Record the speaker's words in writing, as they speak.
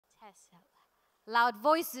Yes. Loud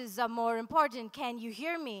voices are more important. Can you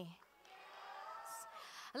hear me?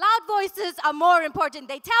 Loud voices are more important.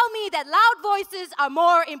 They tell me that loud voices are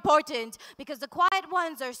more important because the quiet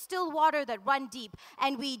ones are still water that run deep,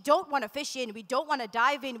 and we don't want to fish in, we don't want to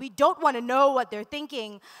dive in, we don't want to know what they're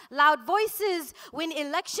thinking. Loud voices win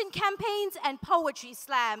election campaigns and poetry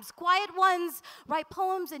slams. Quiet ones write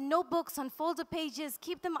poems in notebooks on folded pages,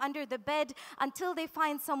 keep them under the bed until they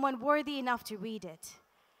find someone worthy enough to read it.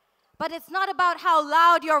 But it's not about how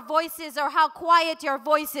loud your voice is or how quiet your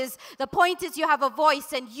voice is. The point is you have a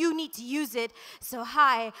voice and you need to use it. So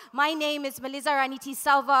hi, my name is Melizarani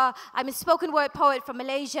Selva. I'm a spoken word poet from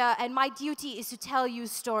Malaysia, and my duty is to tell you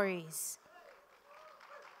stories.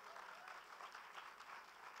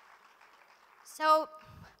 So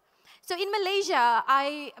in Malaysia,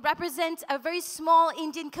 I represent a very small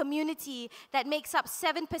Indian community that makes up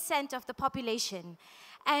 7% of the population.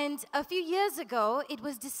 And a few years ago, it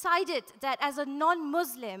was decided that as a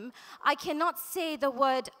non-Muslim, I cannot say the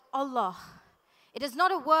word Allah. It is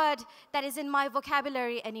not a word that is in my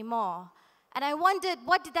vocabulary anymore. And I wondered,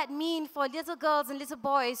 what did that mean for little girls and little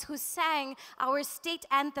boys who sang our state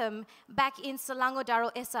anthem back in Selangor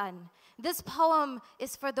Darul Ehsan? This poem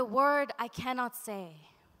is for the word I cannot say.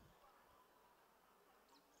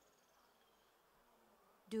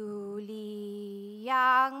 Duli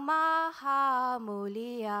yang maha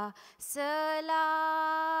mulia, selamat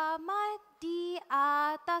di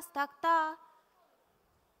atas takhta.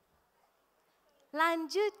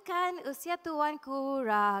 Lanjutkan usia tuanku,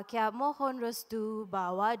 rakyat mohon restu,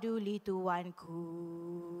 bawa duli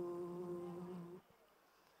tuanku.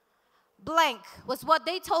 Blank was what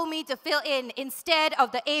they told me to fill in instead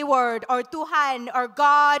of the A word, or Tuhan, or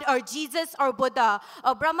God, or Jesus, or Buddha,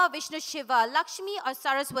 or Brahma, Vishnu, Shiva, Lakshmi, or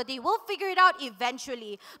Saraswati. We'll figure it out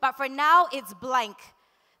eventually, but for now it's blank.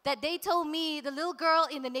 That they told me, the little girl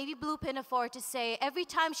in the navy blue pinafore, to say every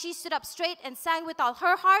time she stood up straight and sang with all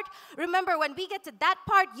her heart, remember when we get to that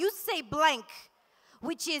part, you say blank,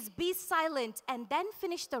 which is be silent and then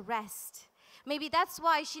finish the rest. Maybe that's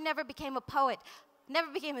why she never became a poet.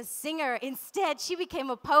 Never became a singer. Instead, she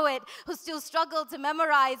became a poet who still struggled to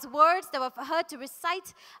memorize words that were for her to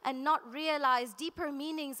recite and not realize deeper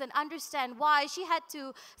meanings and understand why she had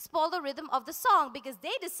to spoil the rhythm of the song, because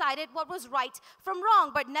they decided what was right from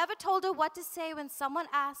wrong, but never told her what to say when someone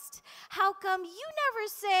asked, "How come you never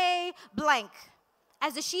say blank?"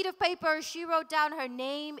 As a sheet of paper, she wrote down her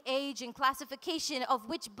name, age, and classification of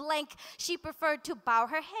which blank she preferred to bow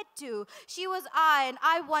her head to. She was I, and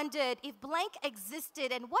I wondered if blank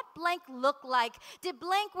existed and what blank looked like. Did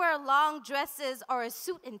blank wear long dresses or a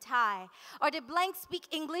suit and tie? Or did blank speak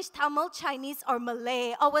English, Tamil, Chinese, or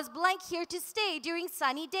Malay? Or was blank here to stay during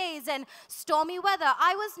sunny days and stormy weather?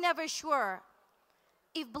 I was never sure.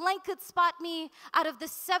 If blank could spot me out of the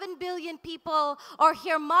 7 billion people, or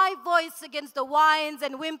hear my voice against the whines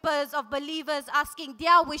and whimpers of believers asking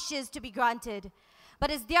their wishes to be granted.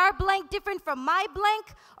 But is their blank different from my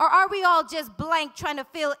blank, or are we all just blank trying to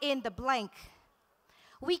fill in the blank?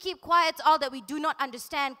 We keep quiet all that we do not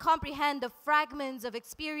understand, comprehend the fragments of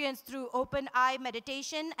experience through open eye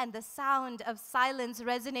meditation and the sound of silence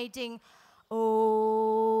resonating.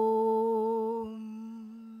 Om.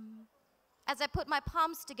 As I put my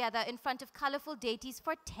palms together in front of colorful deities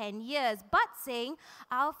for 10 years, but saying,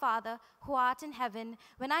 "Our Father, who art in heaven,"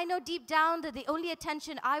 when I know deep down that the only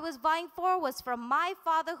attention I was vying for was from my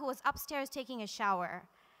father who was upstairs taking a shower,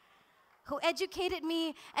 who educated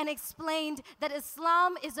me and explained that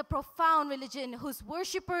Islam is a profound religion whose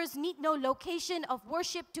worshippers need no location of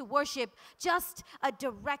worship to worship, just a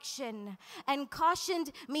direction, and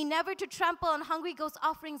cautioned me never to trample on hungry ghost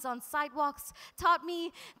offerings on sidewalks, taught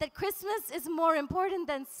me that Christmas is more important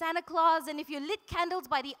than Santa Claus, and if you lit candles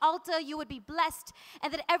by the altar, you would be blessed,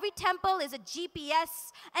 and that every temple is a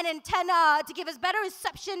GPS, an antenna to give us better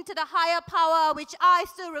reception to the higher power, which I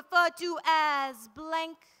still refer to as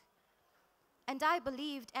blank. And I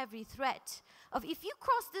believed every threat of, if you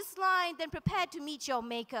cross this line, then prepare to meet your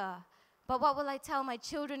maker. But what will I tell my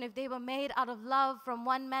children if they were made out of love from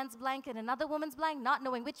one man's blank and another woman's blank, not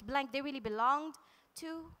knowing which blank they really belonged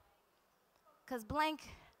to? Because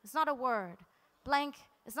blank is not a word. Blank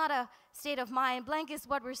is not a state of mind. Blank is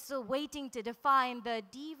what we're still waiting to define, the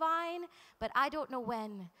divine, but I don't know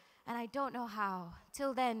when, and I don't know how.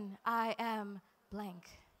 Till then, I am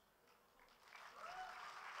blank.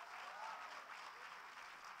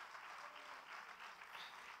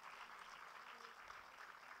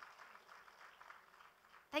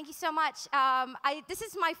 Thank you so much. This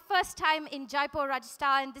is my first time in Jaipur,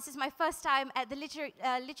 Rajasthan. This is my first time at the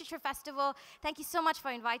Literature Festival. Thank you so much for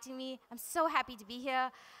inviting me. I'm so happy to be here.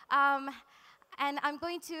 And I'm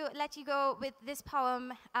going to let you go with this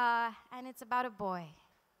poem, and it's about a boy.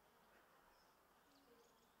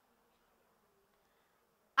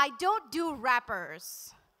 I don't do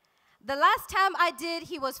rappers. The last time I did,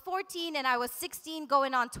 he was 14 and I was 16,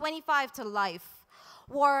 going on 25 to life.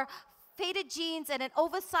 Wore faded jeans and an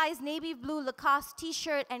oversized navy blue Lacoste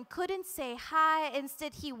t-shirt and couldn't say hi.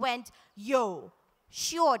 Instead, he went, yo,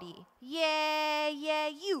 shorty, yeah,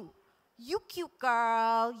 you. You cute,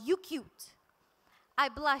 girl, you cute. I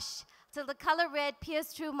blushed till the color red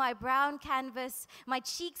pierced through my brown canvas. My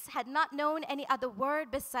cheeks had not known any other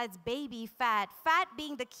word besides baby fat. Fat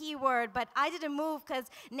being the key word, but I didn't move because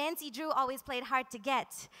Nancy Drew always played hard to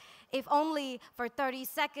get, if only for 30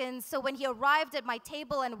 seconds. So when he arrived at my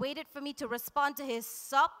table and waited for me to respond to his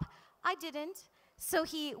sup, I didn't. So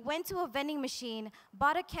he went to a vending machine,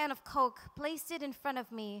 bought a can of Coke, placed it in front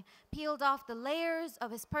of me, peeled off the layers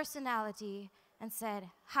of his personality, and said,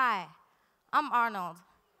 hi, I'm Arnold.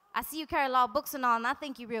 I see you carry a lot of books and all, and I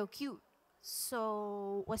think you're real cute.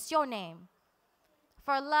 So what's your name?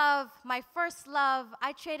 For love, my first love,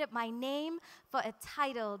 I traded my name for a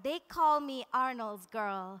title. They call me Arnold's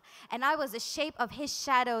girl, and I was the shape of his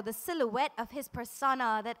shadow, the silhouette of his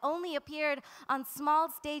persona that only appeared on small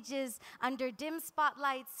stages under dim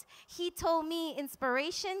spotlights. He told me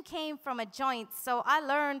inspiration came from a joint, so I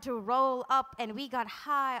learned to roll up, and we got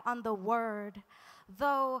high on the word.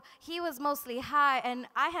 Though he was mostly high and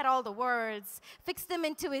I had all the words, fixed them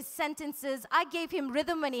into his sentences. I gave him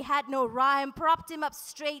rhythm when he had no rhyme, propped him up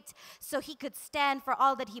straight so he could stand for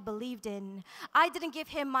all that he believed in. I didn't give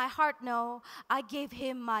him my heart, no, I gave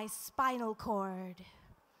him my spinal cord,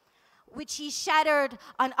 which he shattered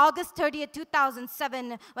on August 30th,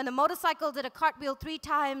 2007, when the motorcycle did a cartwheel 3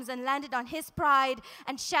 times and landed on his pride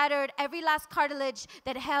and shattered every last cartilage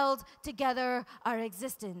that held together our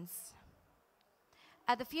existence.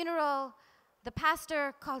 At the funeral, the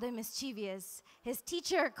pastor called him mischievous. His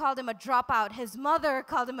teacher called him a dropout. His mother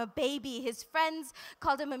called him a baby. His friends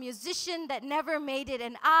called him a musician that never made it.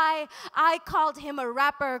 And I called him a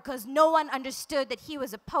rapper because no one understood that he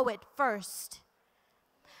was a poet first.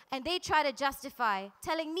 And they try to justify,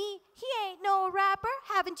 telling me, he ain't no rapper.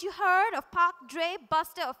 Haven't you heard of Pac, Dre,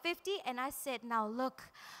 Busta, or 50? And I said, now look,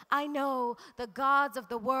 I know the gods of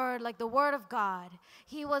the word, like the word of God.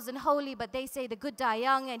 He wasn't holy, but they say the good die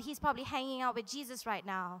young, and he's probably hanging out with Jesus right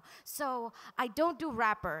now. So I don't do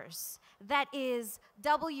rappers. That is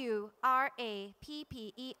W-R-A-P-P-E-R-S.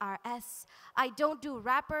 I don't do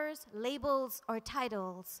rappers, labels, or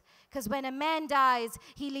titles. Because when a man dies,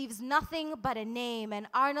 he leaves nothing but a name, and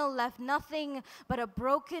Arnold left nothing but a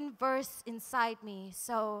broken verse inside me.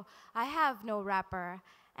 So I have no rapper,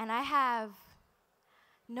 and I have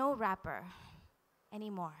no rapper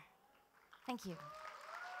anymore. Thank you.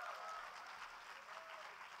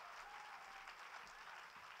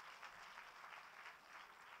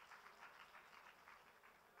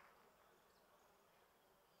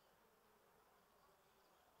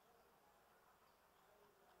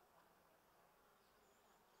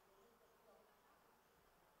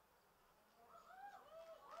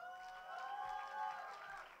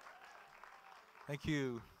 Thank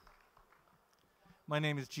you. My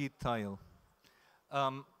name is Jeet Thayil.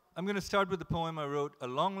 I'm going to start with a poem I wrote a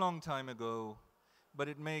long, long time ago, but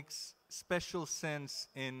it makes special sense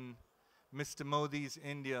in Mr. Modi's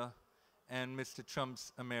India and Mr.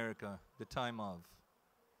 Trump's America, the time of.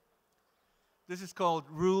 This is called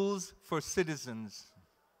Rules for Citizens.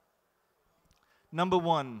 Number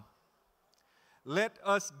 1, let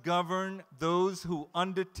us govern those who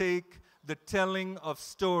undertake the telling of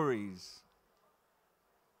stories.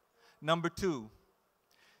 Number 2,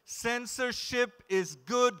 censorship is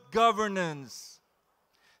good governance.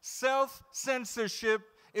 Self-censorship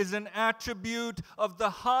is an attribute of the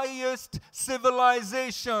highest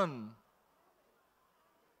civilization.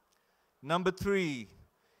 Number 3,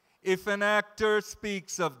 if an actor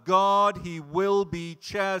speaks of God, he will be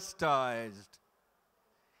chastised.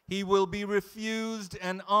 He will be refused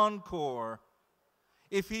an encore.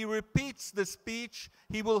 If he repeats the speech,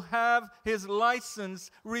 he will have his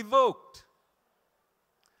license revoked.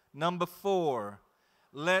 Number 4,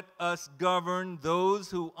 let us govern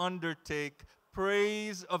those who undertake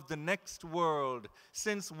praise of the next world,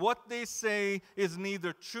 since what they say is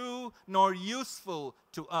neither true nor useful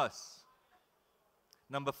to us.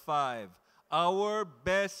 Number 5, our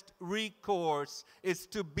best recourse is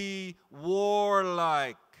to be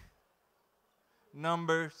warlike.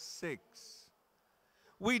 Number 6,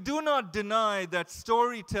 we do not deny that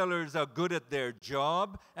storytellers are good at their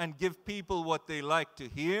job and give people what they like to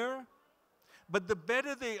hear. But the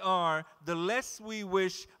better they are, the less we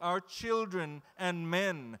wish our children and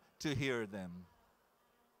men to hear them.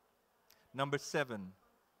 Number 7,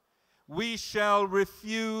 we shall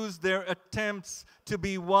refuse their attempts to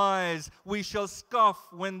be wise. We shall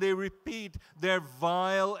scoff when they repeat their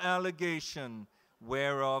vile allegation,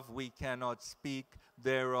 whereof we cannot speak,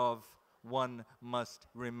 thereof one must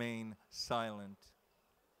remain silent.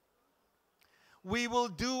 We will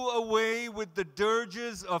do away with the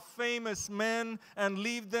dirges of famous men and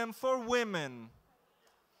leave them for women,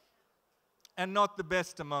 and not the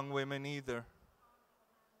best among women either.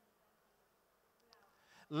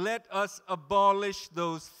 Let us abolish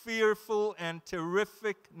those fearful and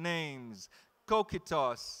terrific names: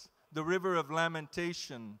 Kokitos, the river of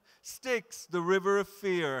lamentation; Styx, the river of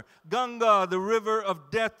fear; Ganga, the river of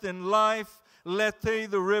death and life; Lethe,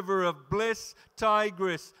 the river of bliss;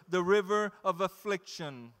 Tigris, the river of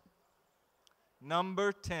affliction.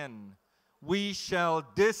 Number 10, we shall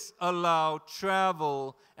disallow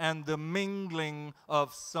travel and the mingling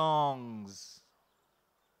of songs.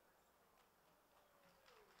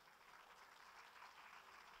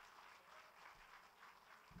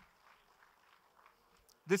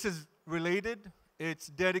 This is related. It's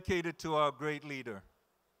dedicated to our great leader.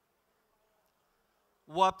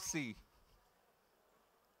 Wapsi.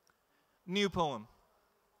 New poem.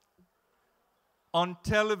 On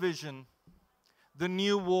television, the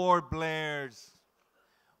new war blares.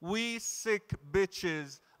 We sick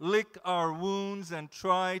bitches lick our wounds and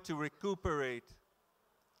try to recuperate.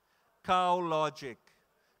 Cow logic,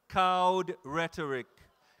 cowed rhetoric,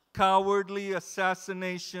 cowardly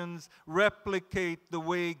assassinations replicate the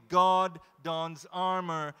way God dons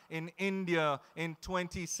armor in India in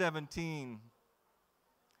 2017.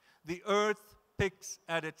 The earth picks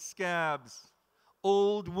at its scabs,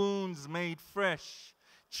 old wounds made fresh.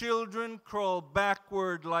 Children crawl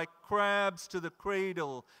backward like crabs to the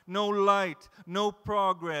cradle. No light, no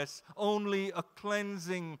progress, only a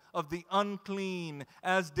cleansing of the unclean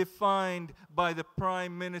as defined by the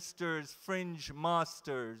Prime Minister's fringe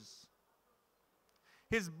masters.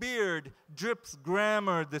 His beard drips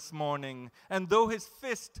grammar this morning, and though his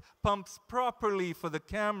fist pumps properly for the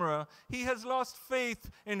camera, he has lost faith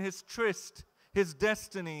in his tryst, his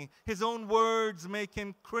destiny. His own words make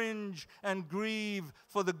him cringe and grieve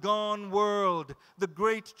for the gone world, the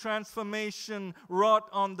great transformation wrought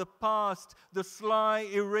on the past, the sly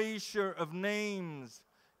erasure of names.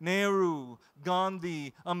 Nehru,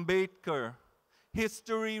 Gandhi, Ambedkar.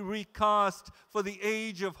 History recast for the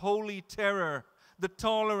age of holy terror, the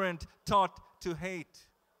tolerant taught to hate.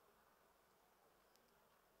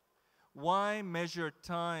 Why measure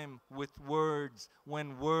time with words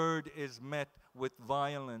when word is met with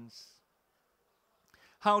violence?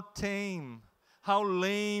 How tame, how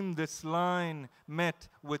lame this line met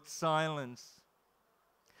with silence.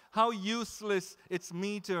 How useless its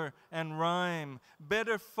meter and rhyme.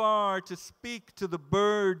 Better far to speak to the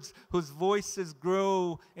birds whose voices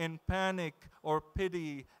grow in panic or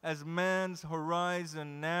pity as man's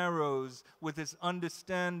horizon narrows with his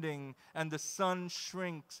understanding and the sun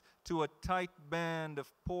shrinks to a tight band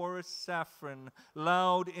of porous saffron,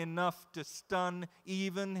 loud enough to stun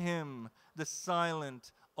even him, the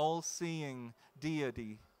silent, all-seeing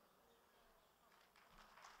deity.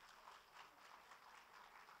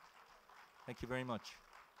 Thank you very much.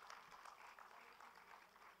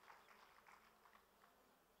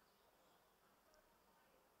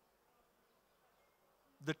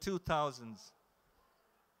 The 2000s.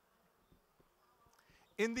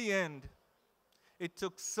 In the end, it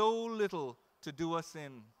took so little to do us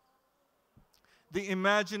in. The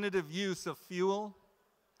imaginative use of fuel,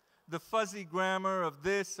 the fuzzy grammar of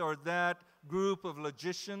this or that group of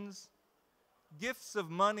logicians, gifts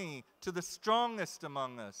of money to the strongest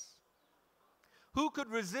among us. Who could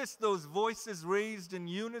resist those voices raised in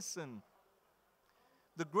unison?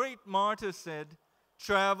 The great martyr said,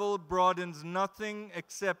 "Travel broadens nothing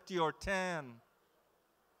except your tan."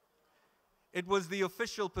 It was the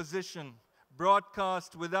official position,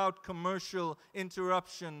 broadcast without commercial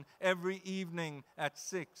interruption every evening at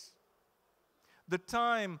 6. The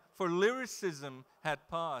time for lyricism had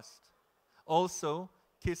passed. Also,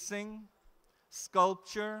 kissing,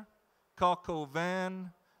 sculpture, coq au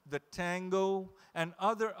vin, the tango, and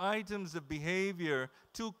other items of behavior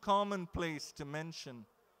too commonplace to mention.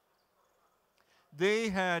 They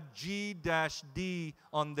had G-D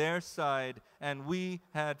on their side, and we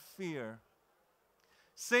had fear.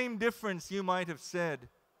 Same difference, you might have said.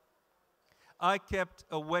 I kept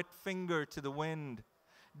a wet finger to the wind.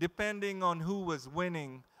 Depending on who was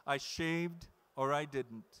winning, I shaved or I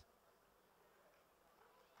didn't.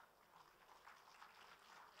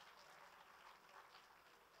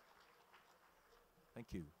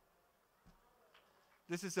 Thank you.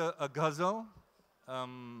 This is a ghazal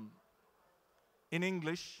in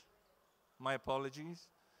English. My apologies.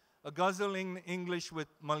 A ghazal in English with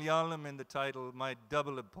Malayalam in the title. My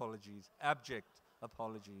double apologies, abject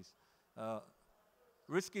apologies.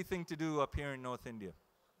 Risky thing to do up here in North India.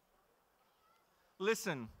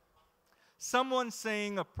 Listen, someone's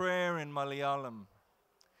saying a prayer in Malayalam.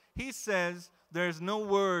 He says there's no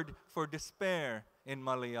word for despair in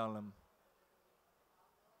Malayalam.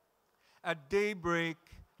 At daybreak,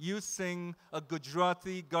 you sing a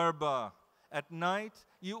Gujarati garba. At night,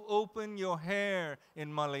 you open your hair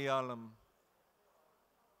in Malayalam.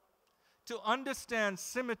 To understand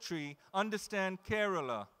symmetry, understand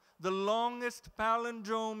Kerala. The longest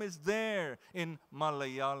palindrome is there in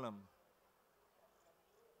Malayalam.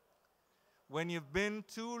 When you've been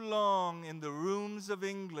too long in the rooms of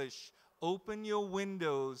English, open your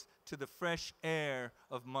windows to the fresh air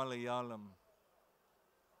of Malayalam.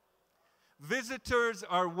 Visitors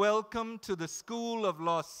are welcome to the School of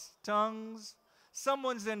Lost Tongues.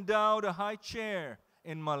 Someone's endowed a high chair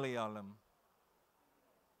in Malayalam.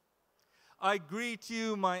 I greet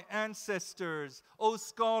you, my ancestors, O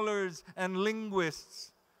scholars and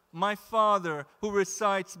linguists, my father who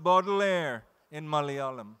recites Baudelaire in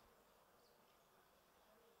Malayalam.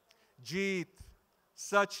 Jeet,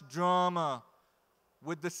 such drama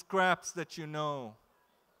with the scraps that you know.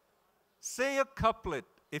 Say a couplet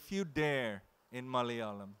if you dare in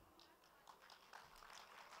Malayalam.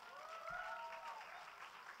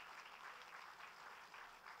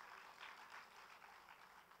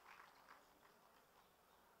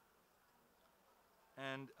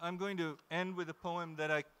 And I'm going to end with a poem that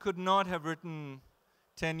I could not have written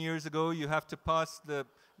 10 years ago. You have to pass the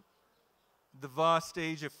vast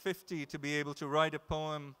age of 50 to be able to write a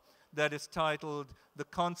poem that is titled The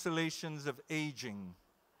Consolations of Aging.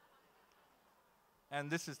 And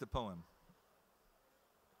this is the poem.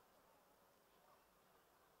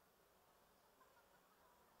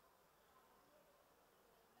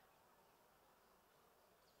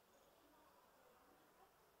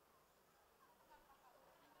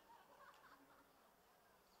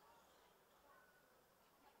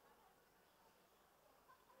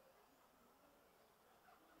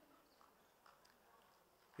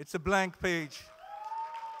 It's a blank page.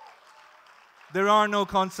 There are no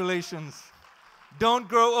consolations. Don't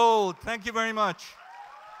grow old. Thank you very much.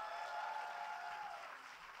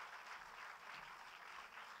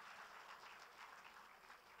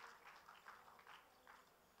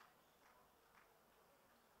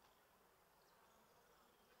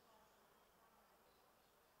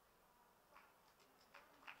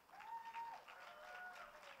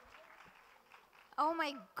 Oh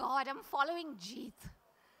my God, I'm following Jeet.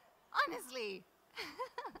 Honestly.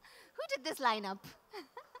 Who did this lineup?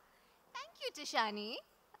 Thank you, Tishani.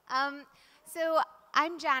 So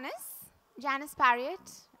I'm Janice Pariat,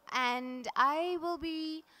 and I'll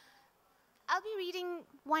be reading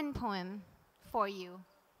one poem for you.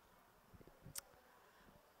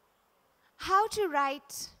 How to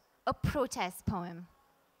write a protest poem.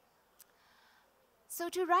 So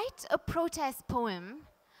to write a protest poem,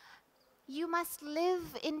 you must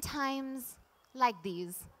live in times like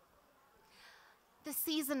these. The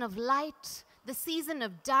season of light, the season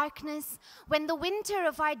of darkness, when the winter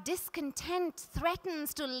of our discontent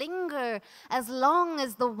threatens to linger as long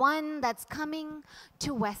as the one that's coming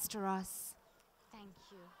to Westeros. Thank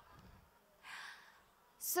you.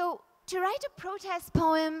 So, to write a protest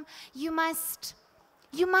poem, you must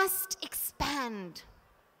expand.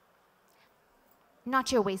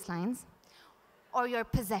 Not your waistlines or your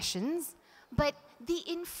possessions, but the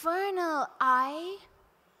infernal I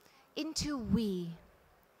into we.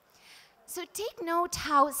 So take note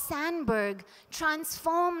how Sandberg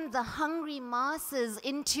transformed the hungry masses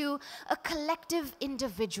into a collective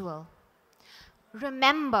individual.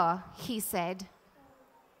 Remember, he said,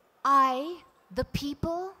 I, the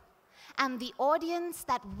people, am the audience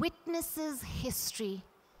that witnesses history.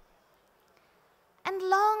 And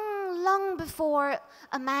long, long before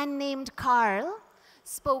a man named Carl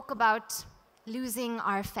spoke about losing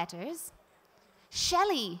our fetters,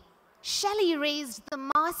 Shelley raised the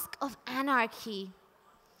mask of anarchy.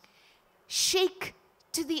 Shake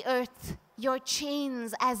to the earth your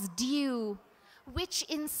chains as dew, which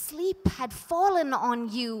in sleep had fallen on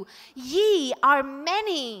you. Ye are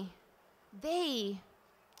many, they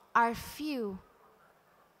are few.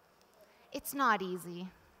 It's not easy.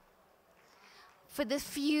 For the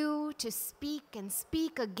few to speak and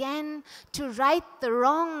speak again, to right the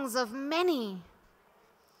wrongs of many.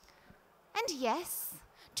 And yes,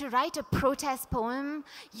 To write a protest poem,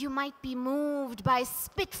 you might be moved by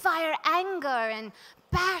spitfire anger and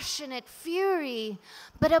passionate fury.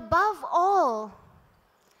 But above all,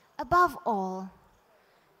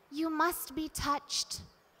 you must be touched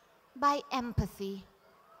by empathy.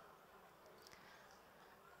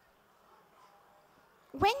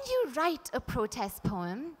 When you write a protest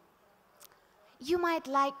poem, you might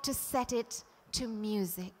like to set it to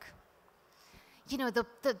music. You know,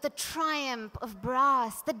 the triumph of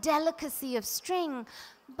brass, the delicacy of string,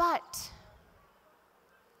 but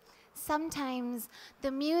sometimes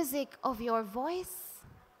the music of your voice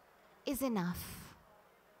is enough.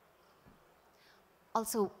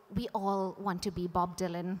 Also, we all want to be Bob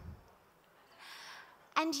Dylan.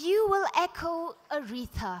 And you will echo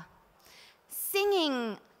Aretha,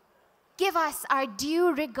 singing, "Give us our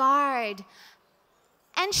due regard."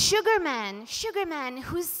 And Sugarman,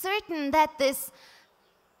 who's certain that this,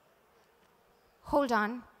 hold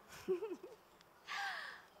on.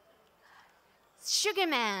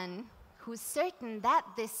 Sugarman, who's certain that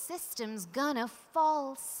this system's gonna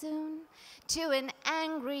fall soon to an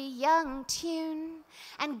angry young tune.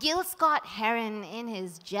 And Gil Scott-Heron in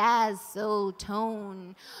his jazz soul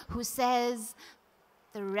tone, who says,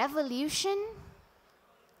 the revolution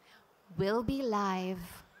will be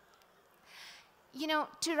live. You know,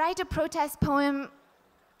 to write a protest poem,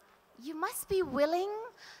 you must be willing,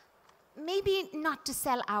 maybe not to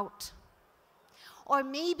sell out, or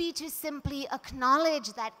maybe to simply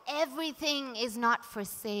acknowledge that everything is not for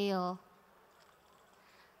sale.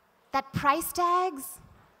 That price tags,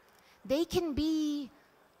 they can be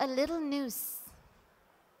a little noose.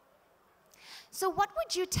 So what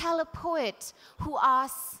would you tell a poet who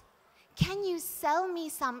asks, "Can you sell me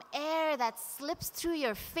some air that slips through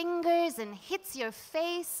your fingers and hits your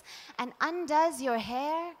face and undoes your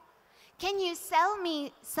hair? Can you sell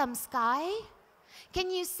me some sky?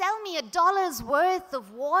 Can you sell me $1 worth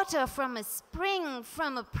of water from a spring,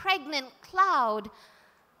 from a pregnant cloud?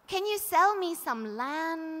 Can you sell me some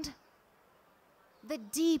land? The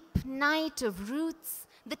deep night of roots,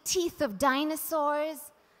 the teeth of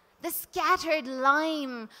dinosaurs, the scattered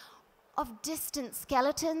lime of distant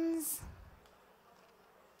skeletons?"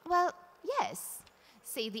 Well, yes,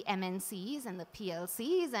 say the MNCs and the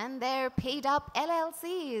PLCs and their paid-up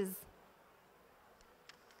LLCs.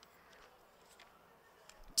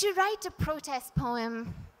 To write a protest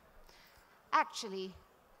poem, actually,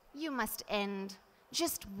 you must end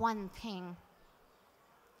just one thing: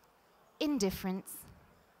 indifference.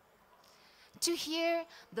 To hear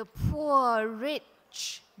the poor,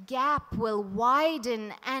 rich gap will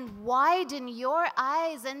widen and widen your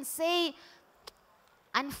eyes and say,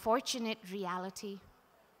 unfortunate reality.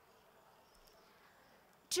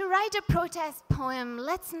 To write a protest poem,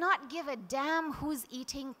 let's not give a damn who's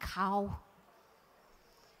eating cow.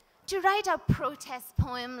 To write a protest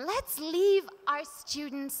poem, let's leave our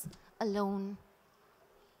students alone.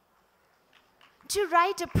 To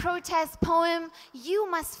write a protest poem, you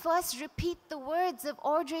must first repeat the words of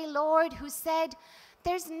Audre Lorde, who said,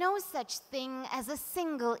 "There's no such thing as a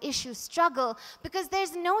single issue struggle, because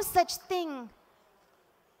there's no such thing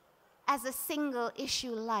as a single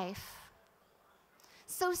issue life."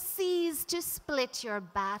 So cease to split your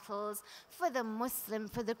battles for the Muslim,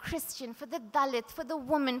 for the Christian, for the Dalit, for the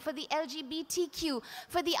woman, for the LGBTQ,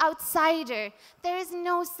 for the outsider. There is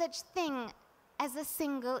no such thing as a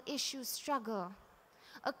single issue struggle.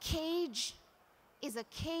 A cage is a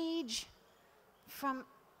cage from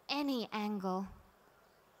any angle.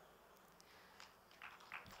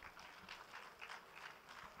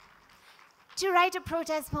 To write a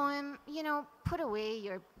protest poem, you know, put away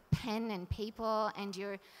your pen and paper and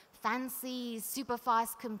your fancy, super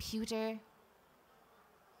fast computer.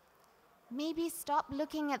 Maybe stop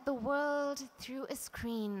looking at the world through a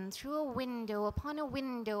screen, through a window, upon a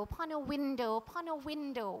window, upon a window, upon a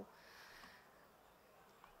window.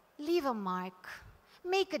 Leave a mark.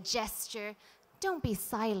 Make a gesture. Don't be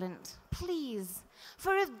silent, please.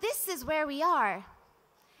 For if this is where we are,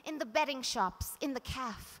 in the betting shops, in the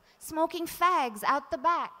cafe, smoking fags out the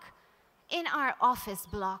back, in our office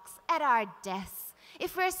blocks, at our desks,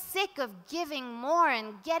 if we're sick of giving more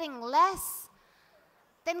and getting less,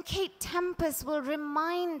 then Kate Tempest will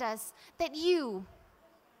remind us that you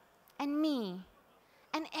and me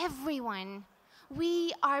and everyone,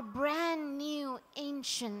 we are brand new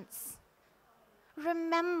ancients.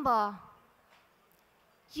 Remember,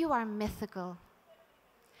 you are mythical.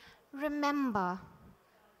 Remember,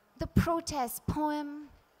 the protest poem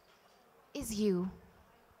is you.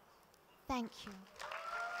 Thank you.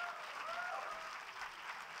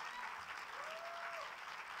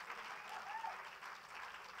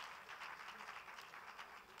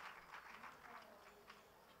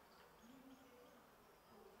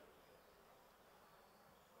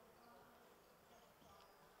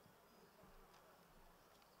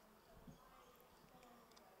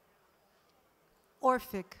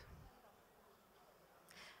 Orphic.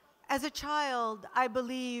 As a child, I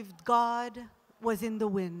believed God was in the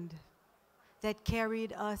wind that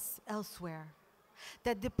carried us elsewhere,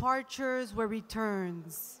 that departures were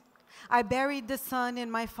returns. I buried the sun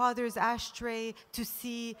in my father's ashtray to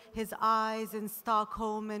see his eyes in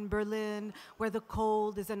Stockholm and Berlin, where the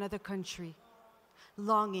cold is another country,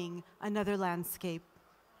 longing another landscape,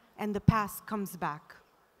 and the past comes back.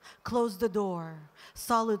 Close the door,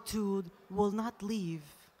 solitude will not leave.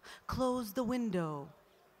 Close the window,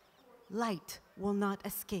 light will not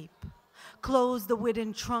escape. Close the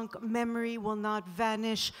wooden trunk, memory will not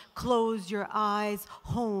vanish. Close your eyes,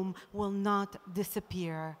 home will not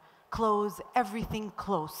disappear. Close everything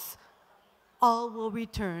close. All will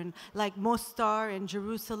return, like Mostar and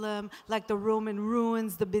Jerusalem, like the Roman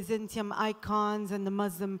ruins, the Byzantium icons, and the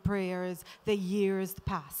Muslim prayers, the years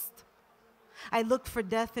past. I looked for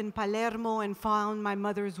death in Palermo and found my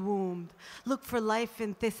mother's womb. Looked for life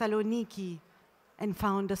in Thessaloniki and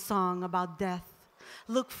found a song about death.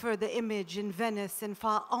 Looked for the image in Venice and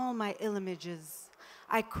found all my ill images.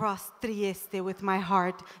 I crossed Trieste with my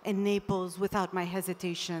heart and Naples without my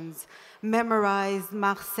hesitations. Memorized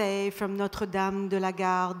Marseille from Notre-Dame de la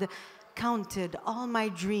Garde. Counted all my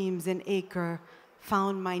dreams in Acre.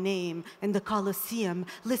 Found my name in the Colosseum,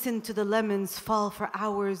 listened to the lemons fall for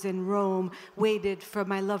hours in Rome, waited for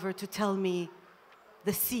my lover to tell me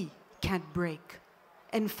the sea can't break,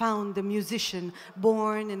 and found the musician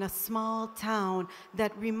born in a small town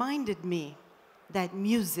that reminded me that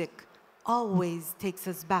music always takes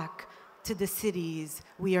us back to the cities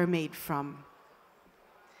we are made from.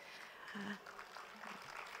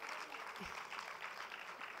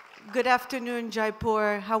 Good afternoon,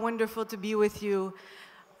 Jaipur. How wonderful to be with you.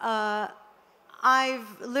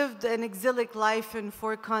 I've lived an exilic life in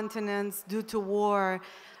 4 continents due to war.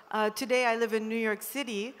 Today I live in New York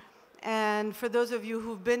City, and for those of you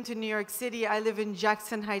who've been to New York City, I live in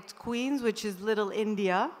Jackson Heights, Queens, which is Little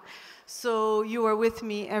India. So you are with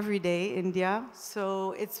me every day, India.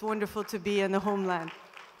 So it's wonderful to be in the homeland.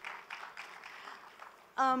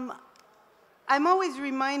 I'm always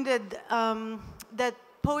reminded that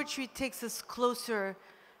poetry takes us closer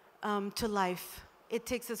to life. It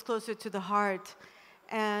takes us closer to the heart.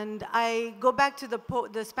 And I go back to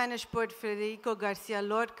the Spanish poet Federico Garcia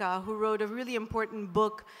Lorca, who wrote a really important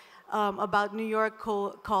book about New York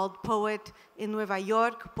called Poet in Nueva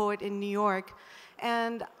York, Poet in New York.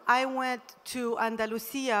 And I went to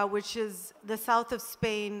Andalusia, which is the south of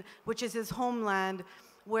Spain, which is his homeland,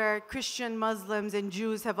 where Christian, Muslims, and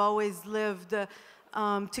Jews have always lived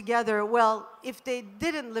together. Well, if they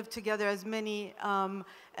didn't live together, as many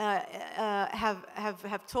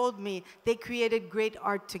have told me, they created great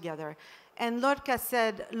art together. And Lorca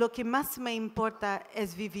said, "Lo que más me importa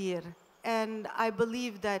es vivir." And I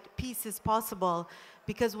believe that peace is possible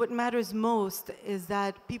because what matters most is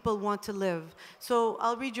that people want to live. So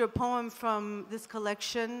I'll read you a poem from this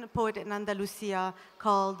collection, Poet in Andalusia,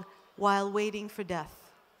 called While Waiting for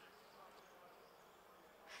Death.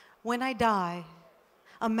 When I die,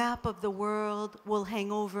 a map of the world will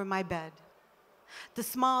hang over my bed. The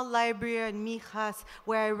small library in Mijas,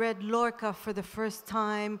 where I read Lorca for the first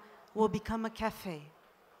time, will become a cafe.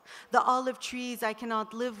 The olive trees I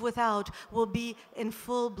cannot live without will be in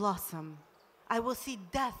full blossom. I will see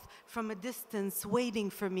death from a distance waiting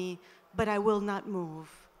for me, but I will not move.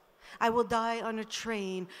 I will die on a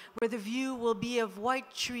train where the view will be of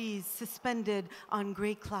white trees suspended on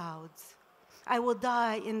gray clouds. I will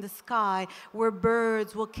die in the sky where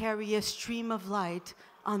birds will carry a stream of light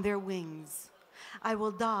on their wings. I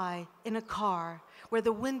will die in a car where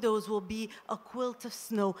the windows will be a quilt of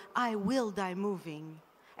snow. I will die moving.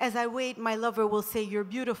 As I wait, my lover will say, "You're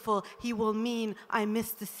beautiful." He will mean, "I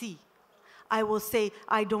miss the sea." I will say,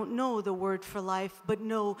 "I don't know the word for life, but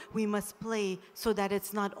no, we must play so that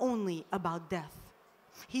it's not only about death."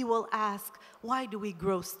 He will ask, "Why do we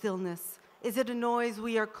grow stillness? Is it a noise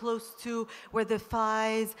we are close to, where the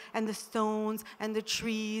flies and the stones and the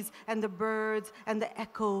trees and the birds and the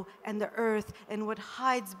echo and the earth and what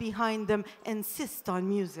hides behind them insist on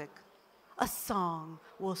music? A song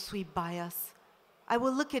will sweep by us. I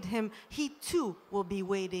will look at him. He too will be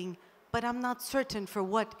waiting, but I'm not certain for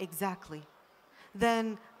what exactly.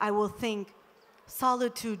 Then I will think,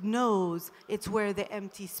 solitude knows it's where the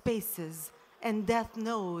empty space is, and death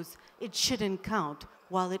knows it shouldn't count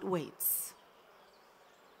while it waits.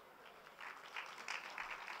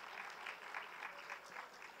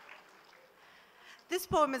 This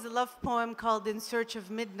poem is a love poem called In Search of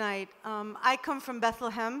Midnight. I come from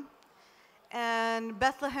Bethlehem, and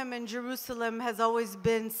Bethlehem and Jerusalem has always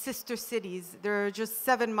been sister cities. They're just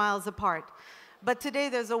 7 miles apart. But today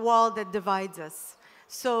there's a wall that divides us.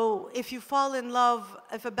 So if you fall in love,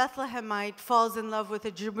 if a Bethlehemite falls in love with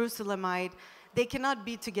a Jerusalemite, they cannot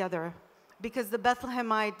be together because the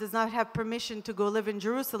Bethlehemite does not have permission to go live in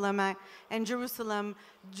Jerusalem, and a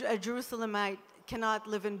Jerusalemite cannot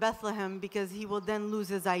live in Bethlehem because he will then lose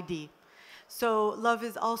his ID. So love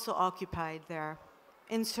is also occupied there,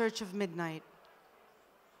 in search of midnight.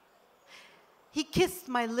 He kissed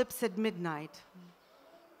my lips at midnight.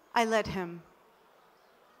 I let him.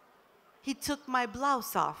 He took my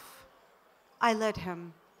blouse off. I let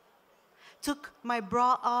him. Took my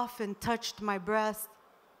bra off and touched my breast.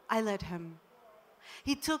 I let him.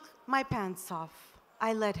 He took my pants off.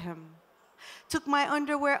 I let him. Took my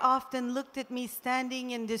underwear off and looked at me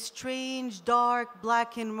standing in this strange, dark,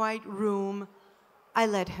 black and white room. I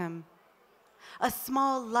let him. A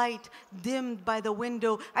small light dimmed by the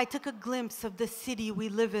window, I took a glimpse of the city we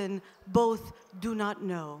live in, both do not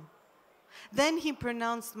know. Then he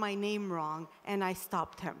pronounced my name wrong, and I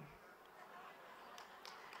stopped him.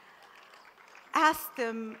 Asked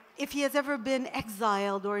him if he has ever been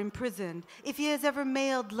exiled or imprisoned, if he has ever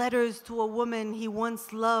mailed letters to a woman he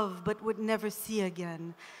once loved but would never see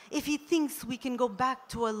again, if he thinks we can go back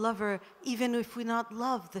to a lover even if we not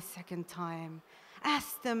love the second time.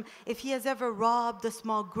 Asked him if he has ever robbed a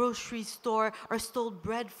small grocery store or stole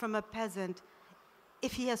bread from a peasant,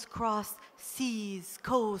 if he has crossed seas,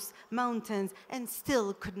 coasts, mountains, and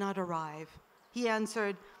still could not arrive. He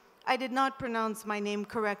answered, I did not pronounce my name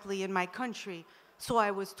correctly in my country, so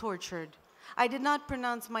I was tortured. I did not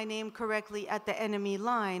pronounce my name correctly at the enemy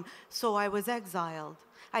line, so I was exiled.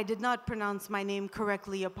 I did not pronounce my name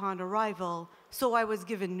correctly upon arrival, so I was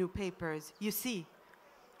given new papers. You see,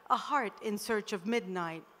 a heart in search of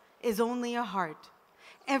midnight is only a heart.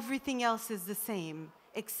 Everything else is the same,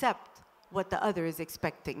 except what the other is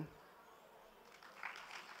expecting.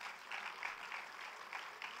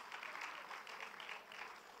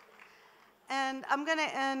 And I'm going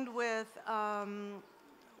to end with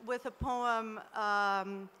a poem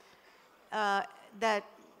that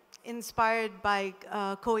inspired by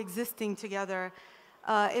coexisting together.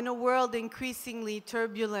 In a world increasingly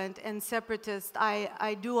turbulent and separatist,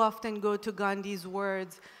 I do often go to Gandhi's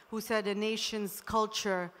words, who said a nation's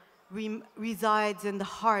culture resides in the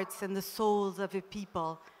hearts and the souls of a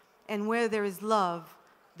people, and where there is love,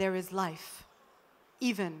 there is life.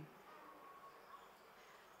 Even.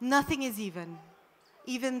 Nothing is even.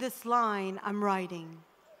 Even this line I'm writing.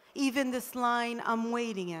 Even this line I'm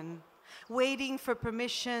waiting in. Waiting for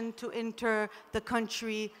permission to enter the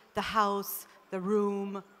country, the house, the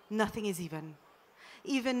room. Nothing is even.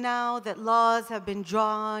 Even now that laws have been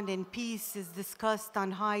drawn and peace is discussed on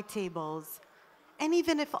high tables. And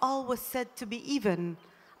even if all was said to be even,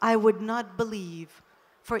 I would not believe,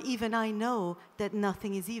 for even I know that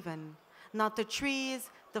nothing is even. Not the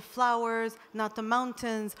trees, the flowers, not the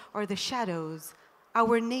mountains or the shadows.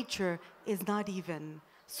 Our nature is not even.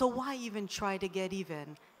 So why even try to get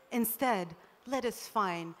even? Instead, let us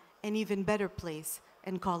find an even better place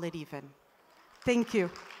and call it even. Thank you.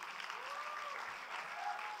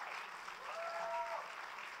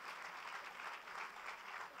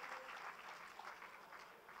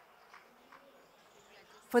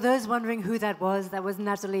 For those wondering who that was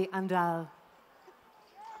Nathalie Handal.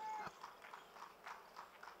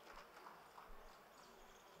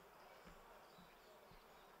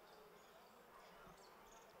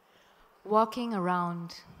 Walking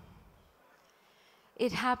around.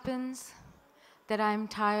 It happens that I'm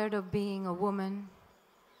tired of being a woman.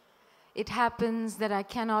 It happens that I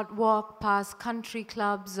cannot walk past country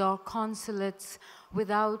clubs or consulates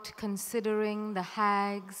without considering the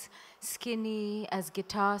hags skinny as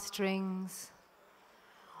guitar strings.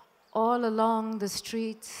 All along the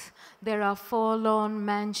streets, there are forlorn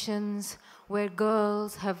mansions where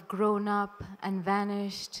girls have grown up and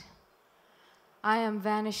vanished. I am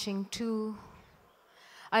vanishing too.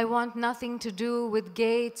 I want nothing to do with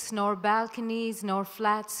gates, nor balconies, nor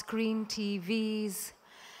flat-screen TVs.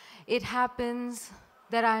 It happens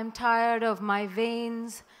that I am tired of my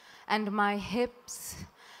veins and my hips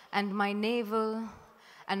and my navel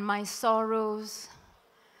and my sorrows.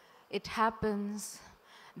 It happens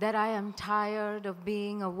that I am tired of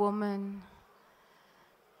being a woman.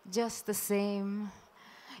 Just the same,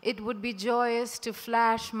 it would be joyous to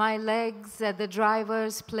flash my legs at the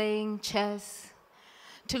drivers playing chess,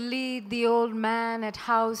 to lead the old man at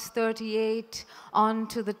house 38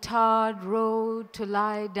 onto the tarred road to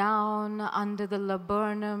lie down under the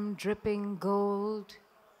laburnum dripping gold.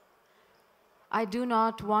 I do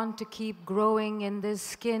not want to keep growing in this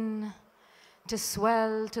skin, to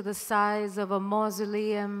swell to the size of a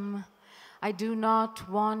mausoleum. I do not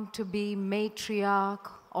want to be matriarch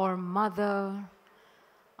or mother.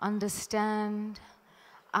 Understand,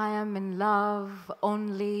 I am in love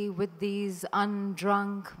only with these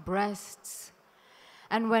undrunk breasts.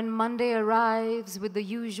 And when Monday arrives with the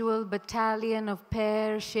usual battalion of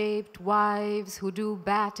pear-shaped wives who do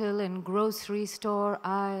battle in grocery store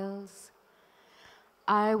aisles,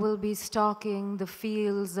 I will be stalking the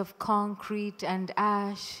fields of concrete and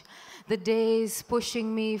ash, the days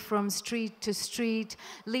pushing me from street to street,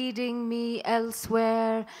 leading me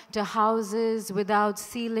elsewhere to houses without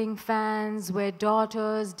ceiling fans where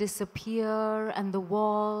daughters disappear and the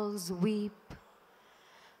walls weep.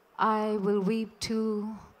 I will weep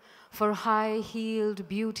too, for high-heeled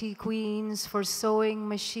beauty queens, for sewing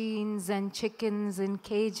machines and chickens in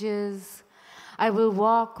cages. I will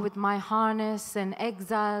walk with my harness and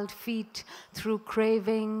exiled feet through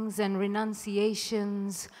cravings and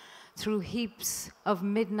renunciations, through heaps of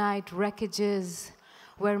midnight wreckages,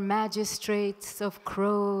 where magistrates of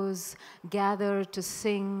crows gather to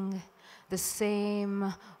sing the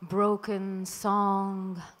same broken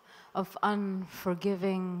song of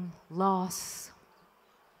unforgiving loss.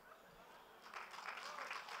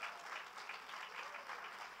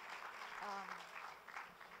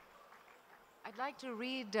 I'd like to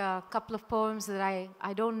read a couple of poems that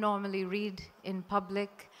I don't normally read in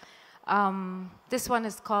public. This one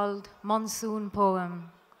is called Monsoon Poem.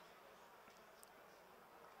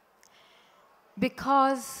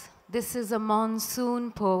 Because this is a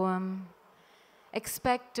monsoon poem,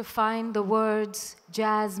 expect to find the words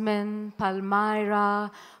jasmine,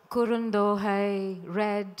 palmyra, kurundohai,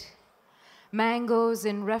 red, mangoes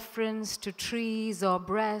in reference to trees or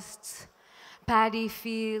breasts, paddy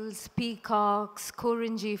fields, peacocks,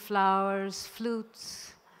 kurinji flowers,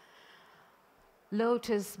 flutes,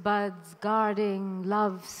 lotus buds guarding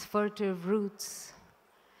love's furtive roots.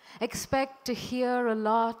 Expect to hear a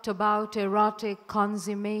lot about erotic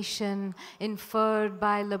consummation inferred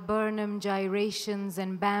by laburnum gyrations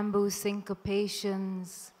and bamboo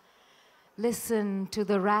syncopations. Listen to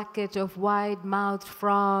the racket of wide-mouthed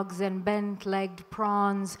frogs and bent-legged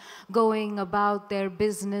prawns going about their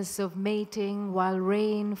business of mating while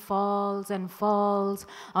rain falls and falls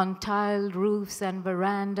on tiled roofs and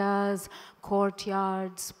verandas,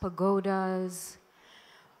 courtyards, pagodas.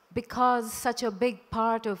 Because such a big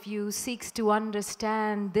part of you seeks to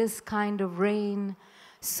understand this kind of rain,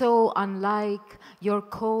 so unlike your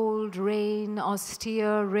cold rain,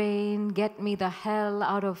 austere rain, get me the hell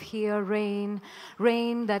out of here rain,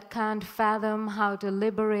 rain that can't fathom how to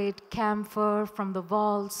liberate camphor from the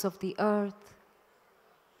vaults of the earth.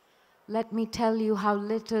 Let me tell you how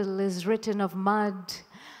little is written of mud,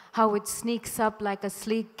 how it sneaks up like a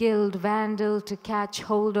sleek-gilled vandal to catch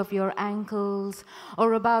hold of your ankles,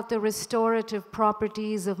 or about the restorative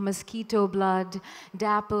properties of mosquito blood,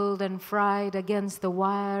 dappled and fried against the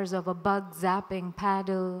wires of a bug-zapping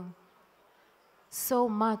paddle. So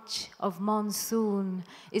much of monsoon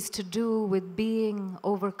is to do with being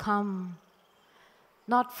overcome,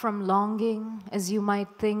 not from longing, as you might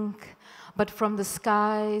think, but from the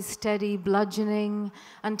sky's steady bludgeoning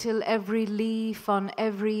until every leaf on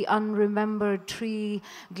every unremembered tree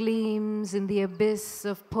gleams in the abyss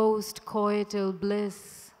of post-coital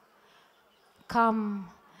bliss. Come,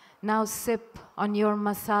 now sip on your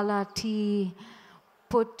masala tea,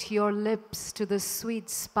 put your lips to the sweet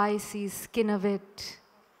spicy skin of it.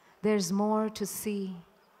 There's more to see.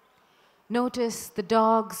 Notice the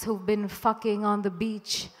dogs who've been fucking on the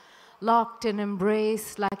beach, locked in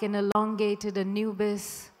embrace like an elongated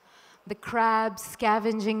Anubis, the crabs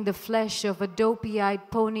scavenging the flesh of a dopey-eyed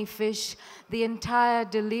ponyfish, the entire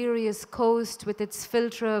delirious coast with its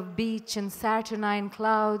filter of beach and saturnine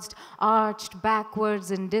clouds arched backwards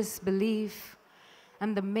in disbelief,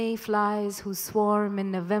 and the mayflies who swarm in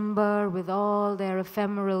November with all their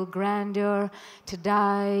ephemeral grandeur to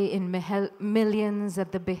die in millions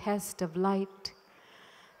at the behest of light.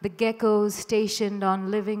 The geckos stationed on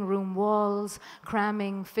living room walls,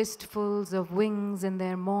 cramming fistfuls of wings in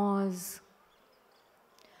their maws.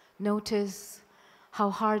 Notice how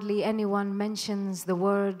hardly anyone mentions the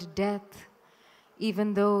word death,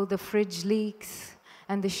 even though the fridge leaks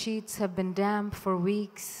and the sheets have been damp for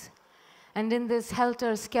weeks. And in this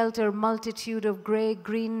helter-skelter multitude of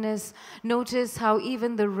gray-greenness, notice how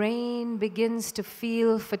even the rain begins to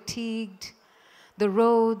feel fatigued. The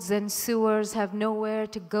roads and sewers have nowhere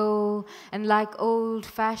to go, and like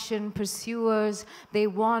old-fashioned pursuers, they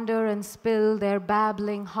wander and spill their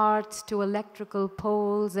babbling hearts to electrical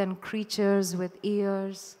poles and creatures with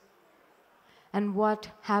ears. And what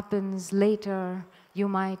happens later, you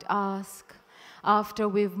might ask, after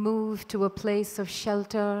we've moved to a place of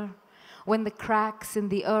shelter, when the cracks in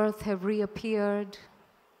the earth have reappeared.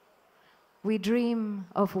 We dream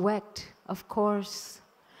of wet, of course,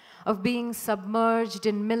 of being submerged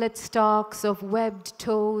in millet stalks, of webbed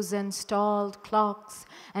toes and stalled clocks,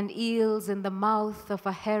 and eels in the mouth of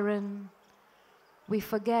a heron. We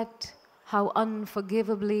forget how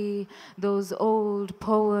unforgivably those old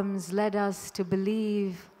poems led us to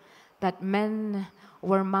believe that men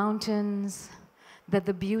were mountains, that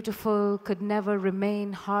the beautiful could never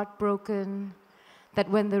remain heartbroken, that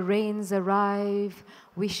when the rains arrive,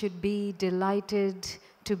 we should be delighted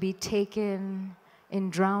to be taken in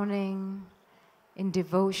drowning, in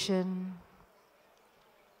devotion.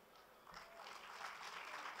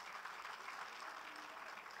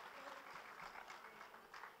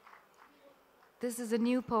 This is a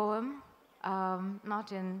new poem,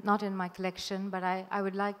 not in my collection, but I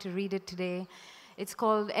would like to read it today. It's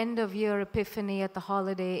called End of Year Epiphany at the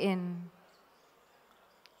Holiday Inn.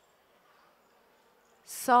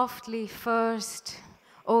 Softly first,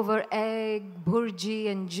 over egg, burji,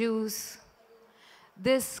 and juice,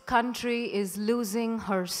 this country is losing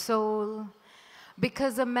her soul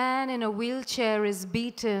because a man in a wheelchair is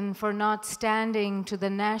beaten for not standing to the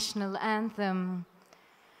national anthem,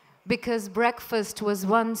 because breakfast was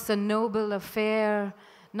once a noble affair,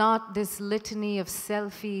 not this litany of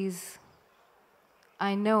selfies.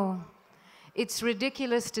 I know it's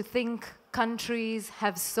ridiculous to think countries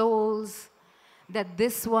have souls, that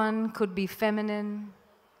this one could be feminine.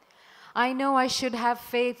 I know I should have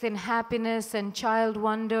faith in happiness and child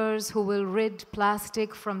wonders who will rid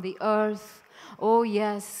plastic from the earth. Oh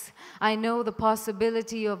yes, I know the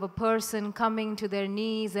possibility of a person coming to their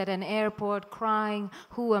knees at an airport crying,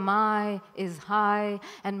 "Who am I?" is high,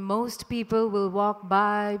 and most people will walk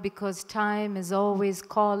by because time is always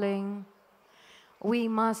calling. We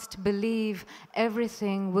must believe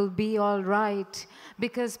everything will be all right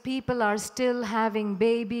because people are still having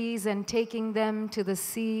babies and taking them to the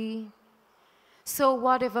sea. So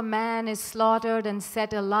what if a man is slaughtered and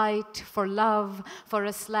set alight for love, for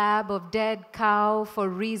a slab of dead cow, for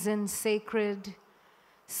reasons sacred?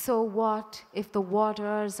 So what if the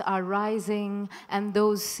waters are rising and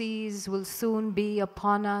those seas will soon be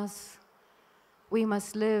upon us? We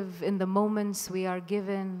must live in the moments we are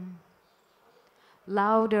given.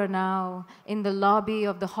 Louder now, in the lobby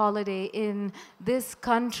of the Holiday Inn, this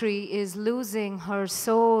country is losing her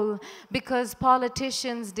soul because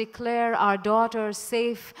politicians declare our daughters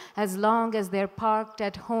safe as long as they're parked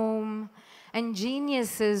at home, and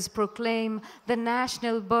geniuses proclaim the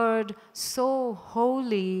national bird so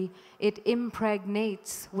holy it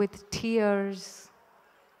impregnates with tears.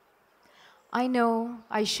 I know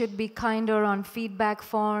I should be kinder on feedback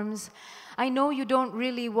forms. I know you don't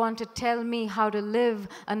really want to tell me how to live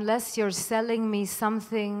unless you're selling me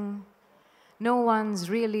something. No one's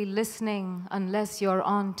really listening unless you're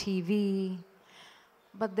on TV.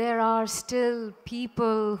 But there are still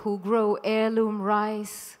people who grow heirloom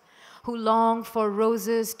rice, who long for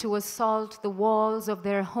roses to assault the walls of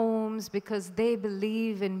their homes because they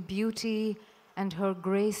believe in beauty and her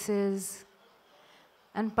graces.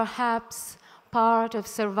 And perhaps part of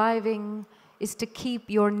surviving is to keep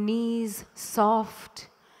your knees soft,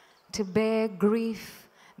 to bear grief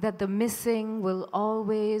that the missing will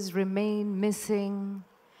always remain missing.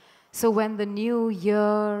 So when the new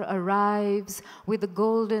year arrives with the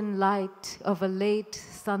golden light of a late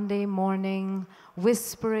Sunday morning,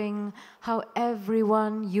 whispering how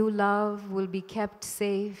everyone you love will be kept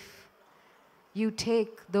safe, you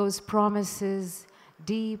take those promises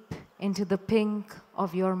deep into the pink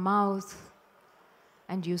of your mouth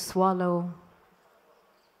and you swallow.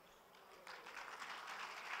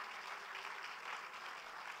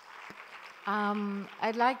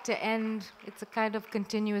 I'd like to end, it's a kind of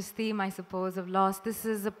continuous theme, I suppose, of loss. This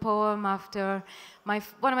is a poem after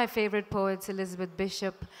one of my favorite poets, Elizabeth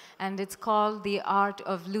Bishop, and it's called The Art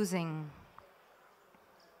of Losing.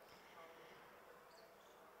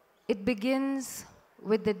 It begins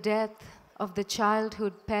with the death of the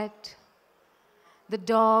childhood pet, the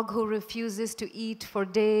dog who refuses to eat for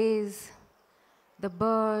days, the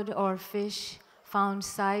bird or fish found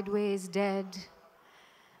sideways dead.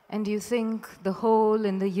 And you think the hole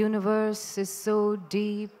in the universe is so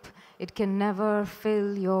deep, it can never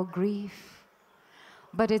fill your grief.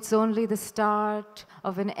 But it's only the start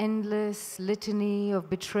of an endless litany of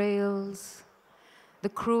betrayals, the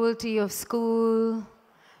cruelty of school,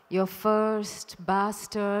 your first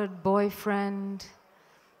bastard boyfriend,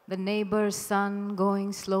 the neighbor's son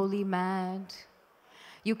going slowly mad.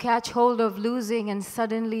 You catch hold of losing and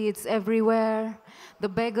suddenly it's everywhere. The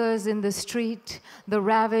beggars in the street, the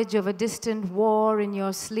ravage of a distant war in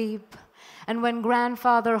your sleep. And when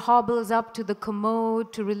grandfather hobbles up to the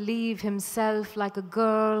commode to relieve himself like a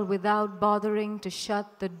girl without bothering to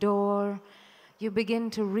shut the door, you begin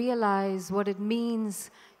to realize what it means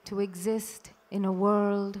to exist in a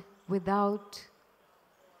world without.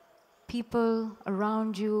 People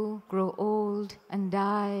around you grow old and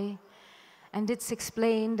die, and it's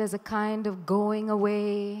explained as a kind of going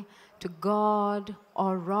away to God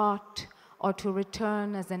or rot or to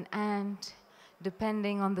return as an ant,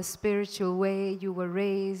 depending on the spiritual way you were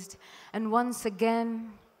raised. And once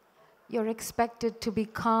again, you're expected to be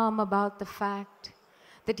calm about the fact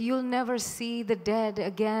that you'll never see the dead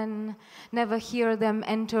again, never hear them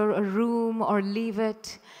enter a room or leave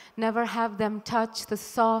it, never have them touch the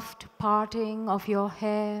soft parting of your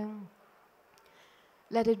hair.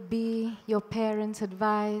 Let it be your parents'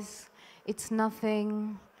 advice. It's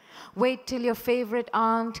nothing. Wait till your favorite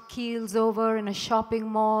aunt keels over in a shopping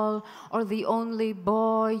mall, or the only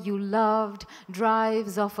boy you loved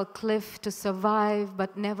drives off a cliff to survive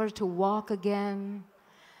but never to walk again.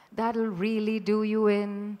 That'll really do you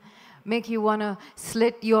in, make you want to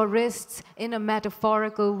slit your wrists in a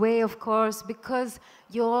metaphorical way, of course, because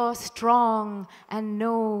you're strong and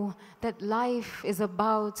know that life is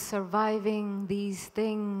about surviving these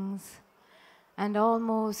things. And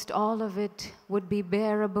almost all of it would be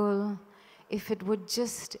bearable if it would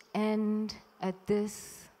just end at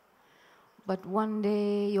this. But one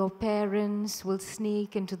day your parents will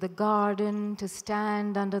sneak into the garden to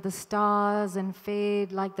stand under the stars and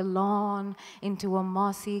fade like the lawn into a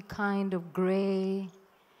mossy kind of gray.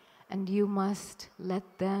 And you must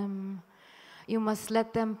let them. You must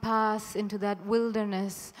let them pass into that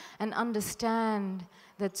wilderness and understand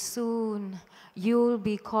that soon you'll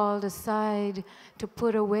be called aside to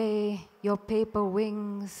put away your paper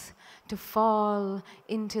wings, to fall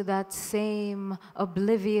into that same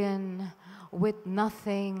oblivion with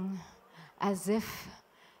nothing, as if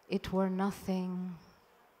it were nothing.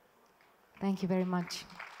 Thank you very much.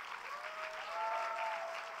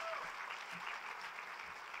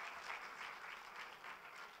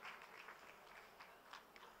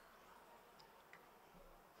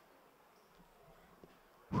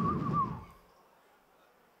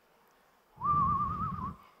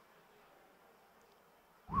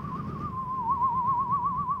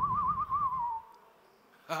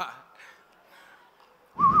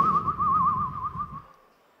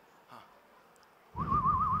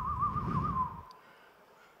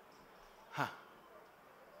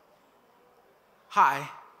 Hi.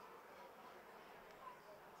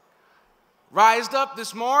 Rised up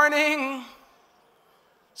this morning,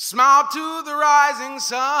 smiled to the rising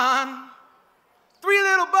sun. 3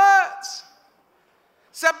 little birds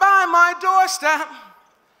sat by my doorstep.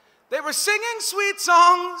 They were singing sweet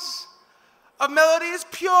songs of melodies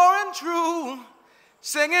pure and true,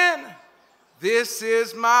 singing, "This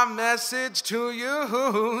is my message to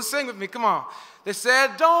you." Sing with me, come on. They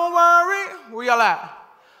said, "Don't worry," where y'all at?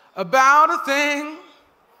 "About a thing,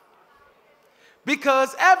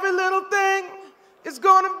 because every little thing is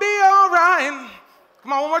gonna be all right."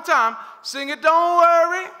 Come on, one more time. Sing it, "Don't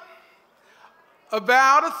worry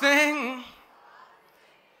about a thing,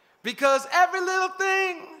 because every little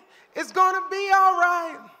thing is gonna be all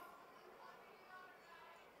right."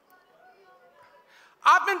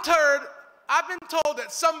 I've been told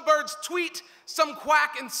that some birds tweet, some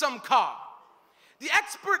quack, and some caw. The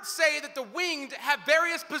experts say that the winged have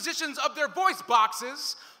various positions of their voice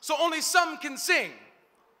boxes, so only some can sing.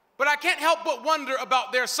 But I can't help but wonder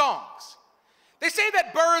about their songs. They say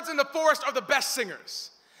that birds in the forest are the best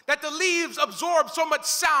singers, that the leaves absorb so much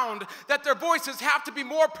sound that their voices have to be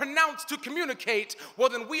more pronounced to communicate. Well,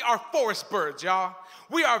 then we are forest birds, y'all.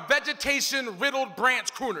 We are vegetation-riddled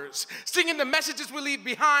branch crooners, singing the messages we leave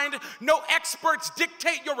behind. No experts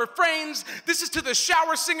dictate your refrains. This is to the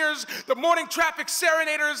shower singers, the morning traffic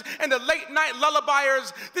serenaders, and the late-night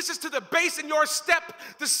lullabiers. This is to the bass in your step,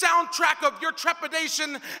 the soundtrack of your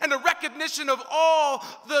trepidation, and the recognition of all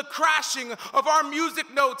the crashing of our music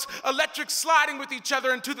notes, electric sliding with each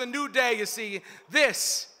other into the new day, you see.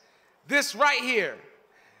 This right here,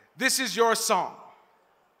 this is your song.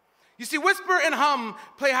 You see, whisper and hum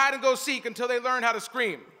play hide and go seek until they learn how to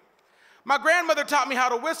scream. My grandmother taught me how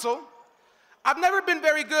to whistle. I've never been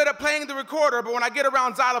very good at playing the recorder, but when I get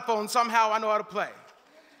around xylophone, somehow I know how to play.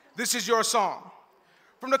 This is your song.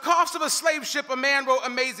 From the cost of a slave ship, a man wrote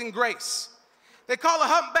Amazing Grace. They call a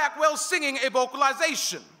humpback whale singing a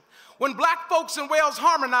vocalization. When black folks in Wales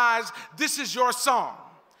harmonize, this is your song.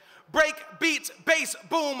 break beats, bass,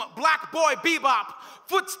 boom, black boy bebop,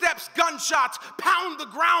 footsteps, gunshots, pound the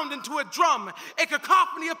ground into a drum, a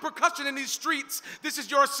cacophony of percussion in these streets. This is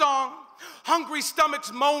your song. Hungry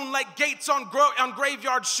stomachs moan like gates on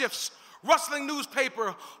graveyard shifts. Rustling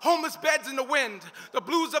newspaper, homeless beds in the wind, the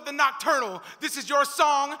blues of the nocturnal. This is your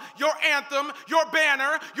song, your anthem, your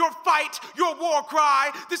banner, your fight, your war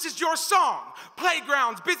cry. This is your song.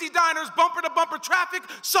 Playgrounds, busy diners, bumper to bumper traffic,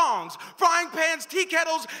 songs. Frying pans, tea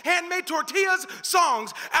kettles, handmade tortillas,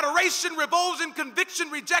 songs. Adoration, revulsion, conviction,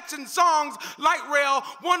 rejection, songs. Light rail,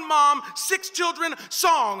 one mom, 6 children,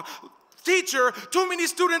 song. Teacher, too many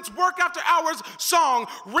students, work after hours, song.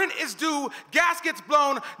 Rent is due, gas gets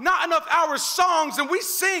blown, not enough hours, songs, and we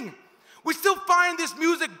sing. We still find this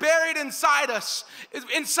music buried inside us,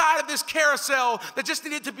 inside of this carousel that just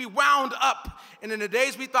needed to be wound up. And in the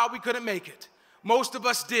days we thought we couldn't make it, most of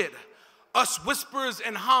us did. Us whispers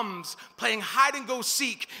and hums, playing hide and go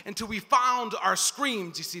seek until we found our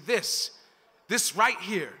screams. You see this right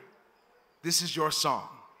here, this is your song.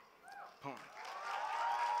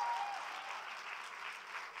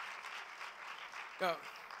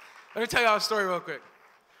 Let me tell y'all a story real quick.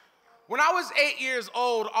 When I was 8 years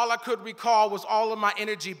old, all I could recall was all of my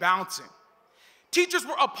energy bouncing. Teachers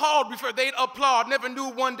were appalled before they'd applaud, never knew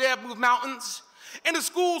one day I'd move mountains. And the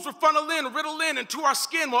schools were funneled in, riddled in, into our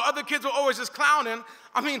skin while other kids were always just clowning.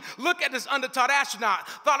 I mean, look at this undertaught astronaut.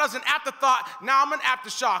 Thought I was an afterthought, now I'm an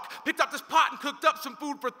aftershock. Picked up this pot and cooked up some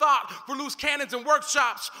food for thought, for loose cannons and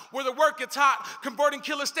workshops where the work gets hot, converting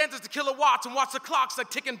killer stanzas to kilowatts and watch the clocks like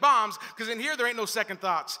ticking bombs, because in here there ain't no second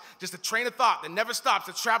thoughts. Just a train of thought that never stops,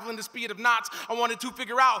 that's traveling the speed of knots. I wanted to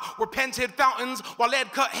figure out where pens hid fountains, while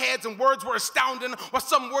lead cut heads and words were astounding, while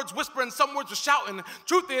some words whisper and some words were shouting.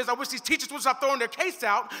 Truth is, I wish these teachers would stop throwing their case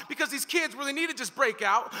out, because these kids really need to just break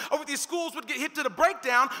out. Or these schools would get hit to the breakdown,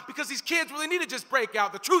 because these kids really need to just break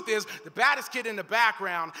out. The truth is, the baddest kid in the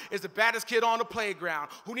background is the baddest kid on the playground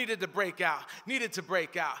who needed to break out, needed to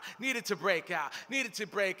break out, needed to break out, needed to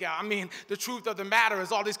break out. I mean, the truth of the matter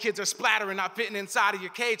is all these kids are splattering, not fitting inside of your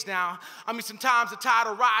cage now. I mean, sometimes the tide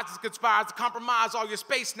of rises conspires to compromise all your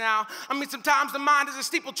space now. I mean, sometimes the mind is a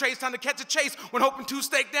steeplechase, trying to catch a chase when hoping to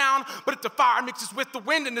stake down. But if the fire mixes with the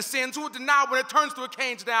wind and the sins, who would deny when it turns to a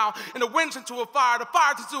cage now? And the wind turns to a fire, the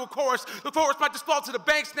fire turns to a chorus. The forest might just fall to the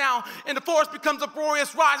banks now, and the forest becomes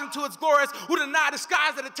uproarious, rising to its glorious. Who deny the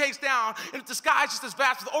skies that it takes down? And if the sky's just as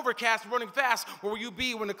vast with overcast running fast, where will you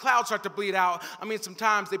be when the clouds start to bleed out? I mean,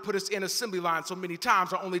 sometimes they put us in assembly line so many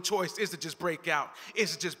times our only choice is to just break out.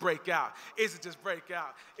 Is it just break out? Is it just break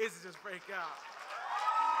out? Is it just break out?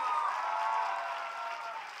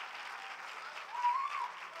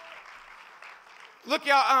 Look,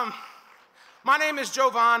 y'all, my name is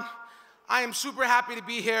Jovan. I am super happy to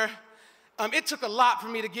be here. It took a lot for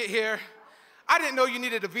me to get here. I didn't know you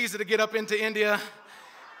needed a visa to get up into India.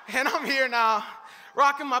 And I'm here now,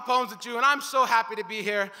 rocking my poems with you, and I'm so happy to be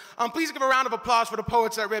here. Please give a round of applause for the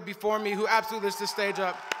poets that read before me who absolutely lit this stage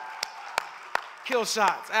up. Kill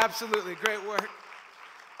shots, absolutely, great work.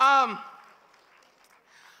 I'm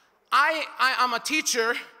a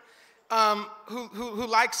teacher who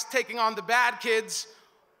likes taking on the bad kids.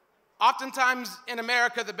 Oftentimes in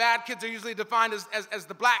America, the bad kids are usually defined as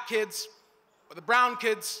the black kids, or the brown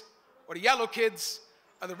kids, or the yellow kids,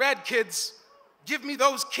 or the red kids. Give me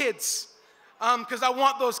those kids, because I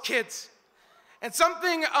want those kids. And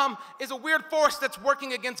something is a weird force that's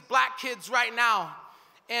working against black kids right now.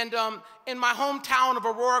 And in my hometown of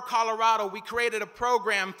Aurora, Colorado, we created a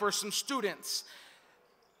program for some students,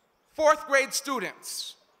 4th grade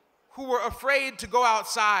students, who were afraid to go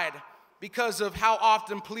outside because of how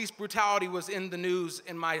often police brutality was in the news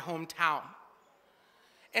in my hometown.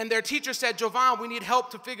 And their teacher said, Jovan, we need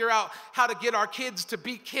help to figure out how to get our kids to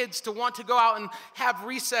be kids, to want to go out and have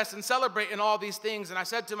recess and celebrate and all these things. And I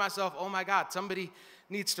said to myself, oh my God, somebody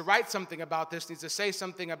needs to write something about this, needs to say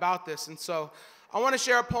something about this. And so I want to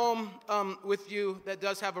share a poem with you that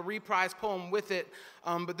does have a reprise poem with it.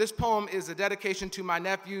 But this poem is a dedication to my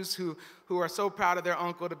nephews who are so proud of their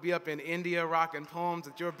uncle to be up in India rocking poems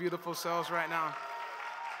at your beautiful selves right now.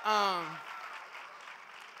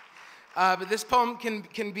 But this poem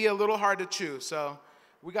can be a little hard to chew. So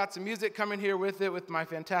we got some music coming here with it with my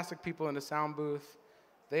fantastic people in the sound booth.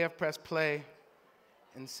 They have pressed play,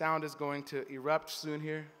 and sound is going to erupt soon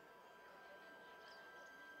here.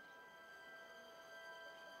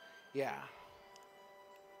 Yeah.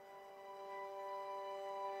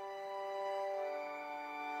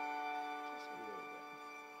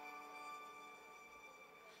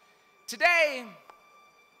 Today,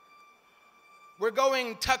 we're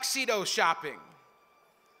going tuxedo shopping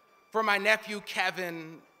for my nephew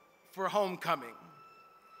Kevin for homecoming.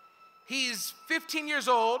 He's 15 years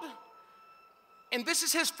old, and this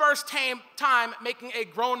is his first time making a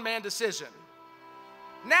grown man decision.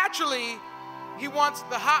 Naturally, he wants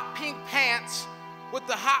the hot pink pants with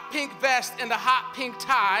the hot pink vest and the hot pink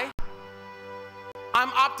tie. I'm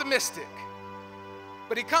optimistic.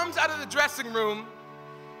 But he comes out of the dressing room,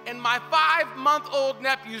 and my 5-month-old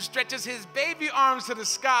nephew stretches his baby arms to the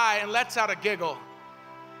sky and lets out a giggle.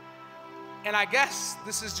 And I guess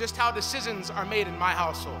this is just how decisions are made in my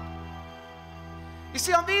household. You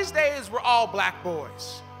see, on these days, we're all black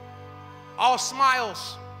boys. All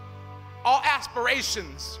smiles, all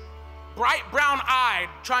aspirations, bright brown-eyed,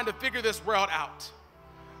 trying to figure this world out.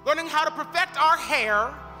 Learning how to perfect our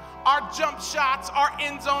hair, our jump shots, our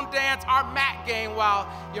end zone dance, our mat game, while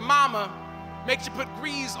your mama makes you put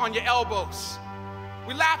grease on your elbows.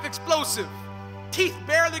 We laugh explosive, teeth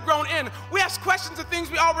barely grown in. We ask questions of things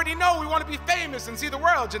we already know. We want to be famous and see the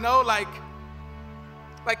world, you know, like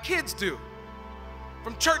kids do.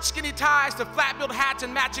 From church skinny ties to flat-billed hats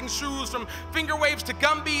and matching shoes, from finger waves to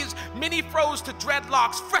gumbies, mini fros to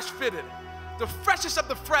dreadlocks, fresh fitted, the freshest of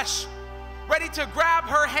the fresh, ready to grab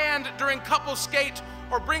her hand during couple skate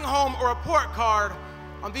or bring home a report card.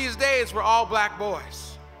 On these days, we're all black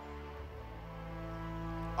boys.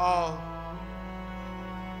 All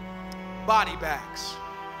body bags.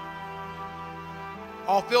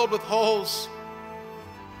 All filled with holes.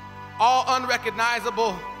 All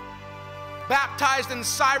unrecognizable. Baptized in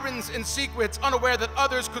sirens and secrets, unaware that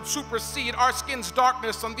others could supersede our skin's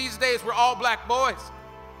darkness. On these days, we're all black boys.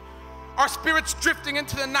 Our spirits drifting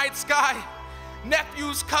into the night sky.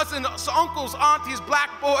 Nephews, cousins, uncles, aunties, black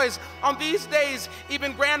boys. On these days,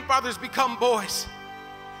 even grandfathers become boys.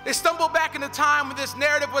 They stumble back in a time when this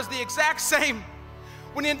narrative was the exact same,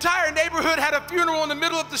 when the entire neighborhood had a funeral in the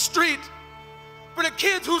middle of the street for the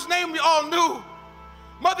kids whose name we all knew.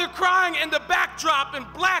 Mother crying in the backdrop, and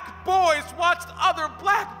black boys watched other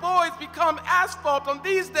black boys become asphalt. On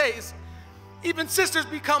these days, even sisters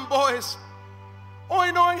become boys,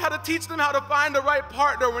 only knowing how to teach them how to find the right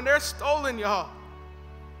partner when they're stolen, y'all.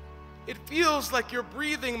 It feels like you're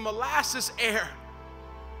breathing molasses air.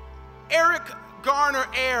 Eric Garner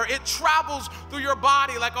air. It travels through your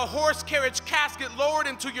body like a horse carriage casket lowered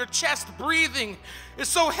into your chest. Breathing is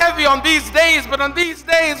so heavy on these days, but on these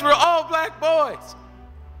days, we're all black boys.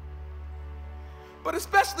 But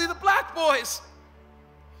especially the black boys,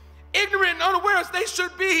 ignorant and unaware as they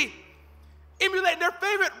should be, emulating their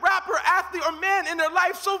favorite rapper, athlete, or man in their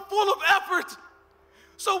life, so full of effort,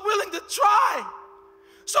 so willing to try,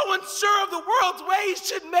 so unsure of the world's ways,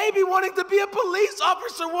 should maybe wanting to be a police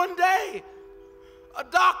officer one day, a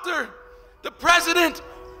doctor, the president,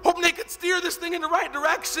 hoping they could steer this thing in the right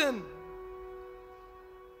direction,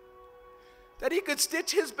 that he could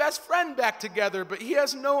stitch his best friend back together, but he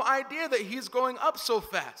has no idea that he's going up so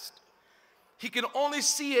fast. He can only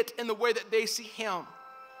see it in the way that they see him.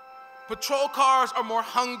 Patrol cars are more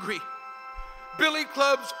hungry. Billy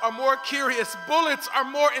clubs are more curious. Bullets are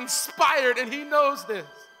more inspired, and he knows this.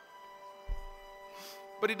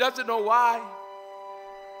 But he doesn't know why.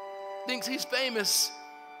 Thinks he's famous.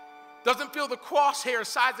 Doesn't feel the crosshair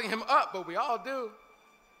sizing him up, but we all do.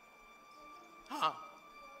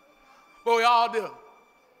 But we all do.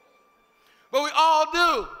 But we all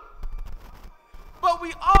do. But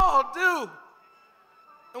we all do.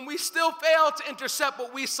 And we still fail to intercept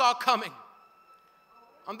what we saw coming.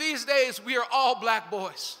 On these days, we are all black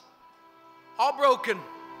boys. All broken.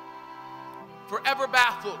 Forever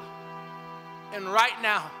baffled. And right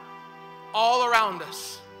now, all around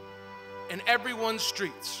us, in everyone's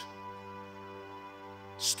streets,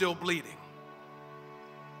 still bleeding.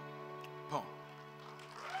 Poem.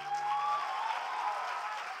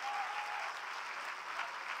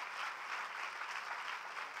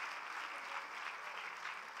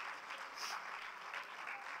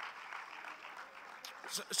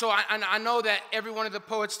 So I know that every one of the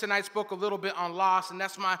poets tonight spoke a little bit on loss, and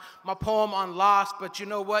that's my poem on loss. But you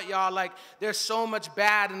know what, y'all? Like, there's so much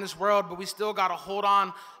bad in this world, but we still got to hold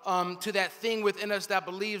on to that thing within us that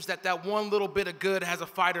believes that that one little bit of good has a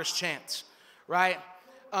fighter's chance, right?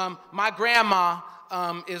 My grandma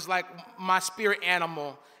is like my spirit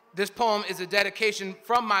animal. This poem is a dedication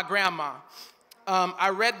from my grandma. I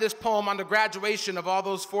read this poem on the graduation of all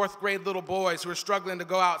those 4th grade little boys who are struggling to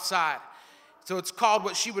go outside. So it's called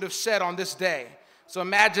What She Would Have Said on This Day. So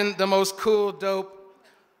imagine the most cool, dope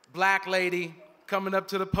black lady coming up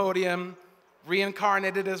to the podium,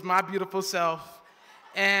 reincarnated as my beautiful self.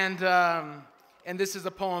 And this is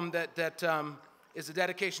a poem that is a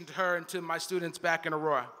dedication to her and to my students back in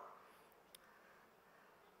Aurora.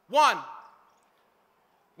 1,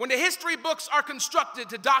 when the history books are constructed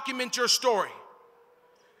to document your story,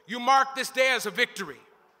 you mark this day as a victory.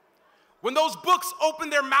 When those books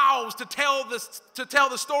open their mouths to tell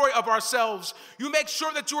the story of ourselves, you make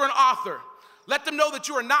sure that you are an author. Let them know that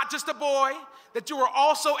you are not just a boy, that you are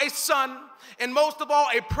also a son, and most of all,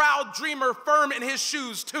 a proud dreamer firm in his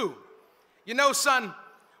shoes too. You know, son,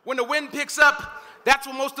 when the wind picks up, that's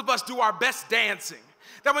when most of us do our best dancing.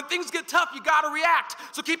 That when things get tough, you gotta react.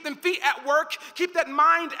 So keep them feet at work, keep that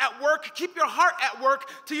mind at work, keep your heart at work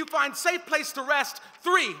till you find safe place to rest.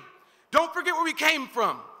 3, don't forget where we came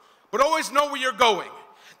from, but always know where you're going.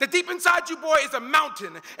 The deep inside you, boy, is a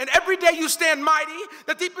mountain, and every day you stand mighty.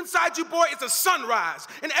 The deep inside you, boy, is a sunrise,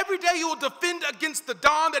 and every day you will defend against the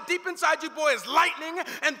dawn. The deep inside you, boy, is lightning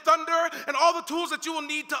and thunder and all the tools that you will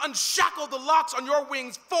need to unshackle the locks on your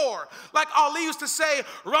wings. 4, like Ali used to say,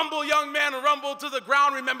 rumble, young man, rumble till the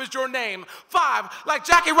ground remembers your name. 5, like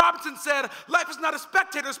Jackie Robinson said, life is not a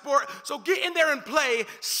spectator sport, so get in there and play.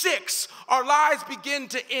 6, our lives begin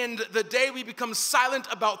to end the day we become silent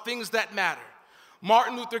about things that matter.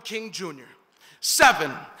 Martin Luther King Jr.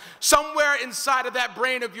 7, somewhere inside of that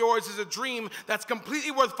brain of yours is a dream that's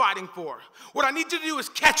completely worth fighting for. What I need you to do is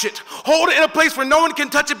catch it, hold it in a place where no one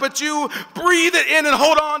can touch it but you, breathe it in and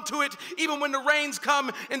hold on to it even when the rains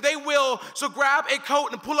come, and they will. So grab a coat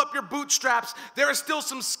and pull up your bootstraps. There is still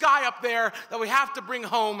some sky up there that we have to bring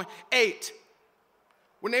home. 8,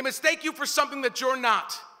 when they mistake you for something that you're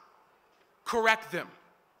not, correct them.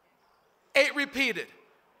 8 repeated.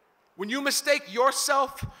 When you mistake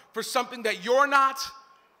yourself for something that you're not,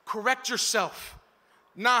 correct yourself.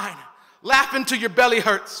 9, laugh until your belly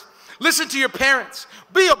hurts. Listen to your parents.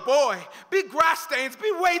 Be a boy. Be grass stains.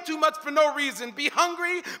 Be way too much for no reason. Be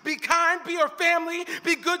hungry. Be kind. Be your family.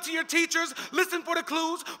 Be good to your teachers. Listen for the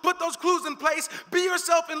clues. Put those clues in place. Be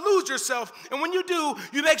yourself and lose yourself. And when you do,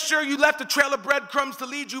 you make sure you left a trail of breadcrumbs to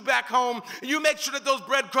lead you back home. And you make sure that those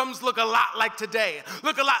breadcrumbs look a lot like today.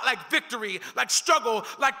 Look a lot like victory, like struggle,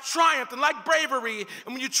 like triumph, and like bravery.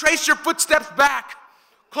 And when you trace your footsteps back,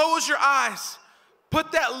 close your eyes.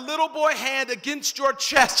 Put that little boy hand against your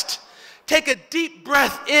chest. Take a deep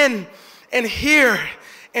breath in and hear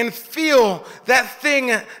and feel that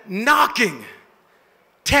thing knocking.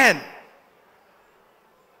 10,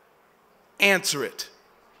 answer it.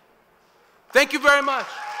 Thank you very much.